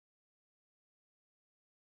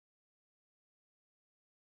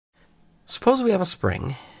Suppose we have a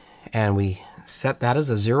spring, and we set that as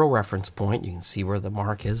a 0 reference point. You can see where the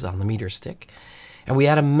mark is on the meter stick. And we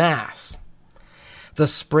add a mass. The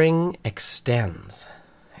spring extends,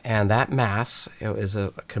 and that mass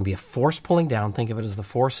can be a force pulling down. Think of it as the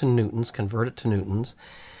force in newtons. Convert it to newtons.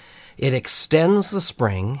 It extends the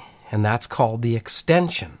spring, and that's called the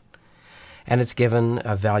extension. And it's given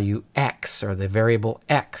a value x, or the variable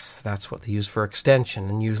x. That's what they use for extension,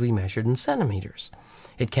 and usually measured in centimeters.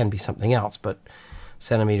 It can be something else, but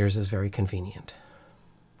centimeters is very convenient.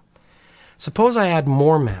 Suppose I add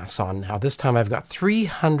more mass on now. This time I've got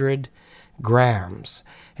 300 grams,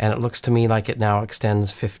 and it looks to me like it now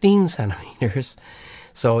extends 15 centimeters.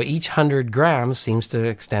 So each 100 grams seems to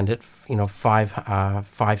extend it,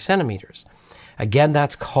 5 centimeters. Again,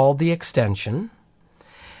 that's called the extension.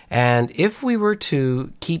 And if we were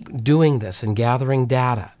to keep doing this and gathering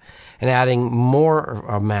data and adding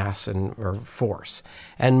more mass or force,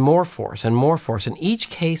 and more force, and more force, in each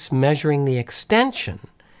case measuring the extension,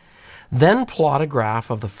 then plot a graph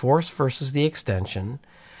of the force versus the extension,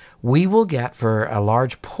 we will get, for a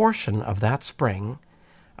large portion of that spring,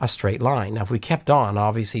 a straight line. Now, if we kept on,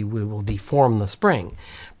 obviously we will deform the spring,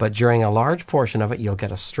 but during a large portion of it, you'll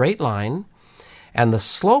get a straight line, and the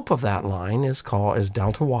slope of that line is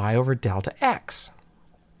delta y over delta x.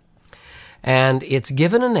 And it's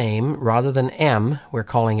given a name rather than m. We're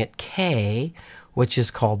calling it k, which is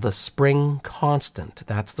called the spring constant.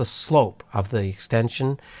 That's the slope of the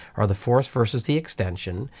extension, or the force versus the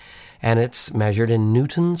extension, and it's measured in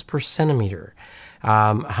newtons per centimeter.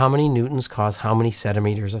 How many newtons cause how many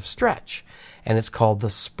centimeters of stretch? And it's called the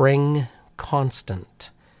spring constant.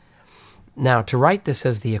 Now, to write this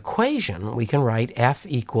as the equation, we can write F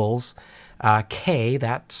equals k,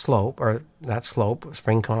 that slope,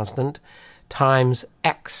 spring constant, times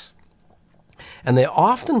x. And they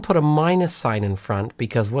often put a minus sign in front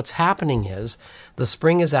because what's happening is the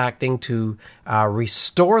spring is acting to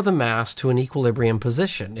restore the mass to an equilibrium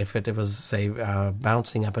position. If it was, say,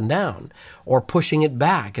 bouncing up and down, or pushing it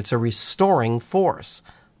back, it's a restoring force.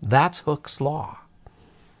 That's Hooke's law.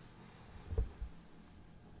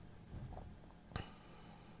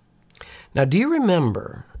 Now, do you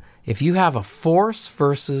remember, if you have a force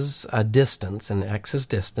versus a distance, and x is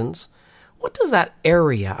distance, what does that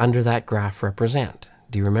area under that graph represent?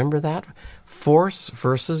 Do you remember that? Force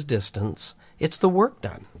versus distance, it's the work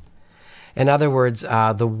done. In other words,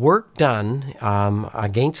 the work done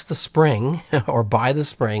against the spring, or by the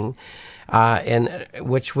spring, and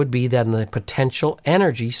which would be then the potential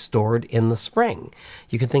energy stored in the spring.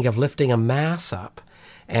 You can think of lifting a mass up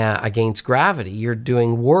against gravity. You're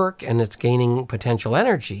doing work and it's gaining potential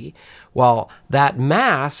energy, while that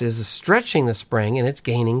mass is stretching the spring and it's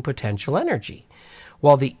gaining potential energy.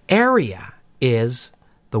 Well, the area is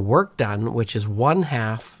the work done, which is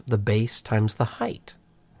 1/2 the base times the height.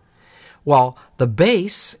 Well, the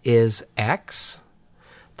base is x.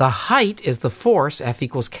 The height is the force, F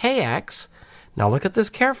equals kx. Now look at this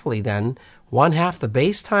carefully then. 1/2 the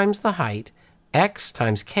base times the height, x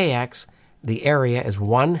times kx. The area is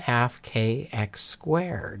 1/2 kx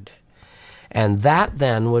squared. And that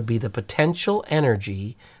then would be the potential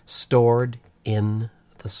energy stored in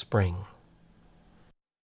the spring.